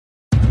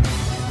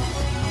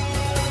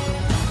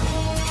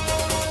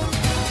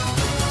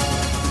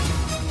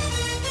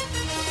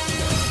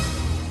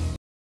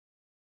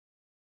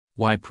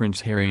Why Prince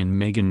Harry and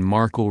Meghan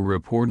Markle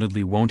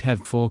reportedly won't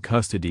have full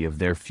custody of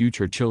their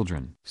future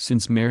children.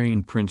 Since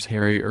marrying Prince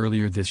Harry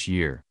earlier this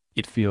year,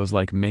 it feels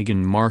like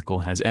Meghan Markle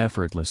has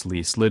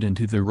effortlessly slid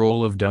into the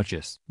role of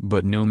Duchess.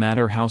 But no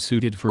matter how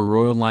suited for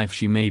royal life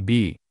she may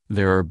be,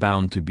 there are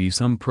bound to be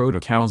some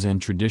protocols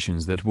and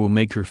traditions that will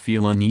make her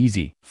feel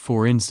uneasy.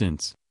 For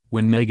instance,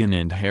 when Meghan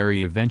and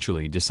Harry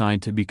eventually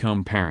decide to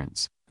become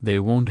parents, they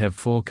won't have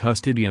full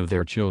custody of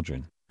their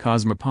children,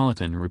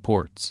 Cosmopolitan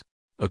reports.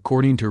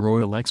 According to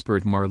royal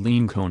expert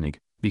Marlene Koenig,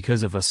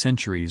 because of a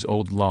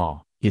centuries-old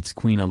law, it's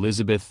Queen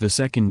Elizabeth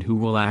II who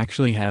will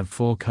actually have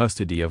full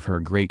custody of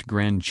her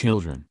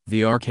great-grandchildren.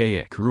 The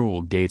archaic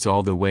rule dates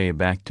all the way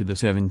back to the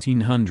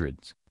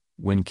 1700s,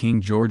 when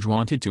King George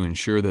wanted to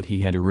ensure that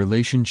he had a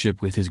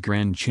relationship with his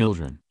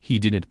grandchildren. He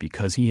did it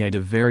because he had a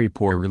very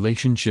poor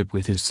relationship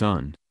with his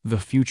son, the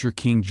future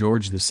King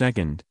George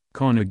II,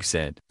 Koenig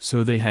said.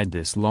 So they had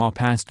this law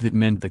passed that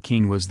meant the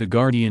king was the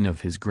guardian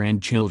of his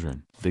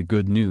grandchildren. The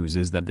good news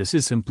is that this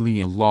is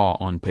simply a law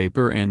on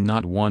paper and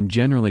not one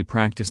generally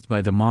practiced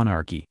by the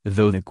monarchy.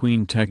 Though the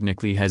queen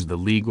technically has the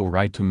legal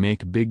right to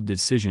make big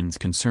decisions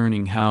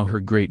concerning how her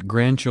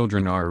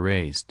great-grandchildren are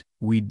raised,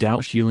 we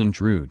doubt she'll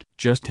intrude.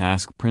 Just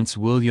ask Prince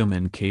William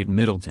and Kate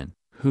Middleton,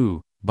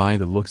 who, by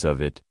the looks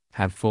of it,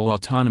 have full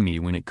autonomy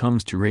when it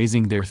comes to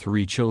raising their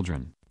 3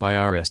 children. By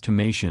our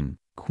estimation,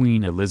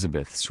 Queen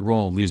Elizabeth's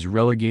role is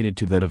relegated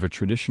to that of a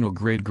traditional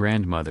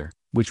great-grandmother,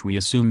 which we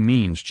assume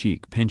means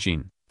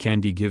cheek-pinching,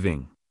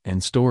 candy-giving,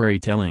 and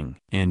storytelling.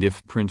 And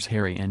if Prince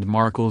Harry and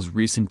Markle's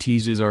recent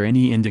teases are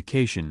any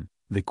indication,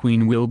 the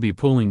Queen will be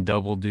pulling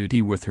double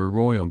duty with her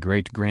royal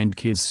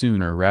great-grandkids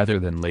sooner rather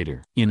than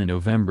later. In a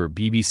November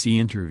BBC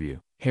interview,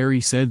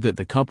 Harry said that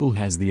the couple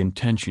has the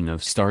intention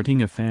of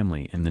starting a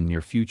family in the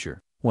near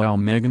future, while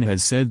Meghan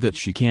has said that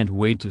she can't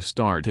wait to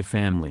start a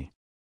family.